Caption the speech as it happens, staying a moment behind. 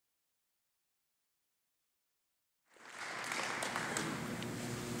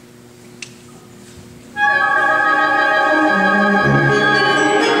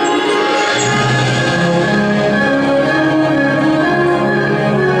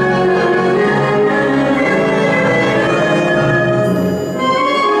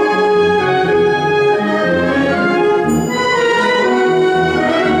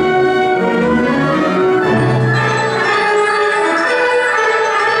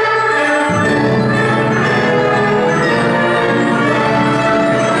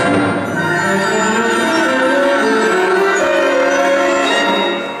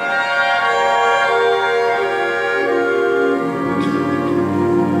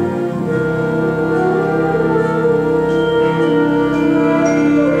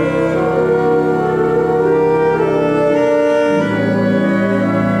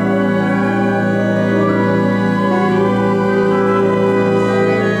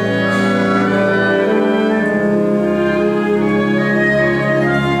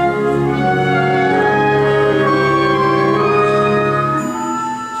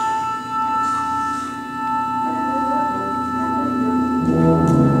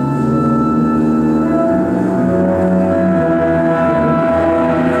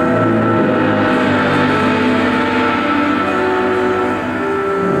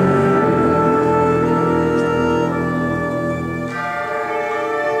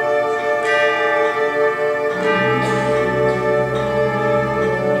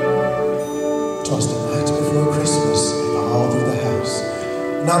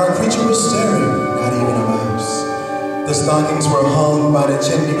stirring, not even a mouse. The stockings were hung by the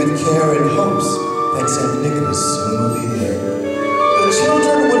chimney with care and hopes that St. Nicholas soon will be there. The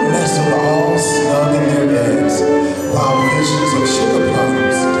children would nestle all snug in their beds, while visions of sugar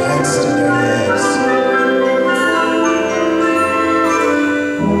plums danced in their heads.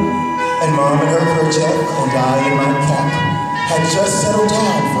 And Mom in her kerchief and I in my cap had just settled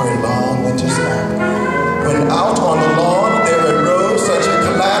down for a long winter's nap, when out on the lawn there arose such a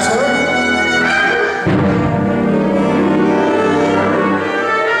clatter.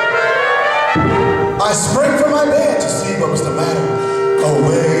 I sprang from my bed to see what was the matter.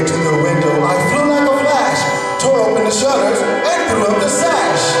 Away to the window I flew like a flash, tore open the shutters and threw up the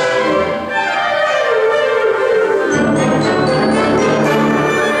sash.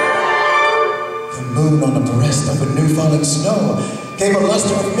 The moon on the breast of a new-fallen snow gave a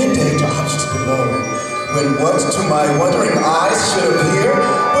luster of midday to houses below, when what to my wondering eyes should appear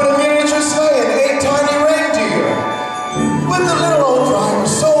but a miniature sleigh and 8 tiny reindeer. With the little old driver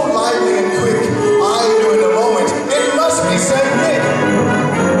so lively and quick, I knew in a moment it must be St. Nick.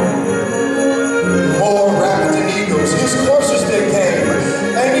 More rapid than eagles, his coursers they came,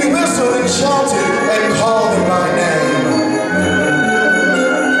 and he whistled and shouted and called them by name.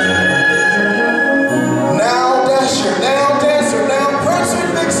 Now Dasher, now Dancer, now Prancer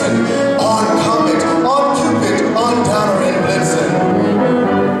and Vixen, on Comet, on Cupid, on Downer and Blitzen.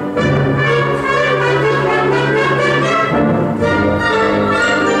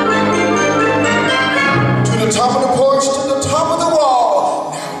 Top of the porch to the top of the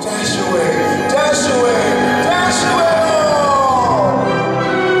wall. Now dash away, dash away, dash away all.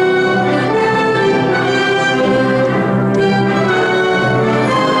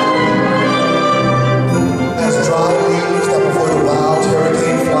 As dry leaves that before the wild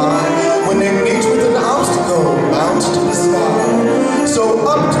hurricane fly, when they meet with an obstacle, mount to the sky. So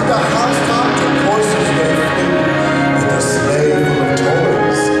up to the housetop to coursers they flew, with a sleigh full of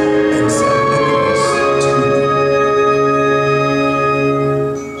toys and St. Nicholas too.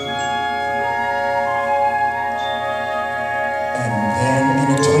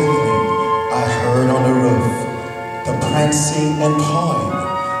 Prancing and pawing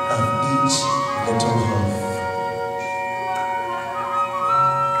of each little hoof.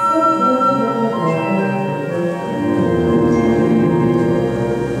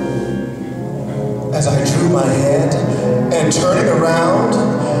 As I drew my head and turning around,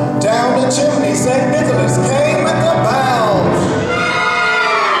 down the chimney St. Nicholas came with a bound.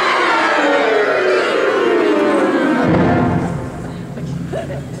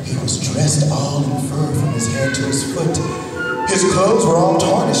 He was dressed all in fur from his head to his foot. His clothes were all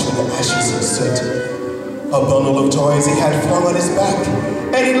tarnished with the ashes and soot. A bundle of toys he had flung on his back,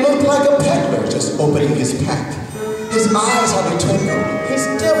 and he looked like a peddler just opening his pack. His eyes how they twinkled, his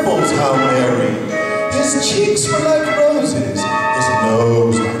dimples how merry. His cheeks were like roses, his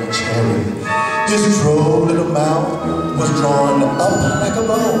nose like a cherry. His droll little mouth was drawn up like a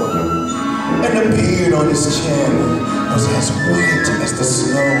bow, and the beard on his chin was as white as the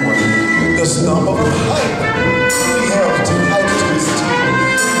snow. The stump of a pipe he held tight to his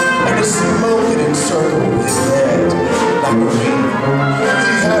teeth, and the smoke had encircled his head like a ring.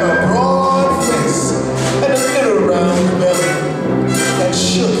 He had a broad face and a little round belly that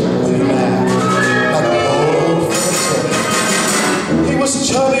shook when he laughed like an old fairy tale. He was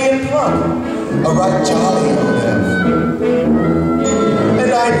chubby and plump, a right jolly old elf,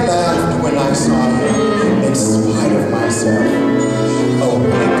 and I laughed when I saw him in spite of myself.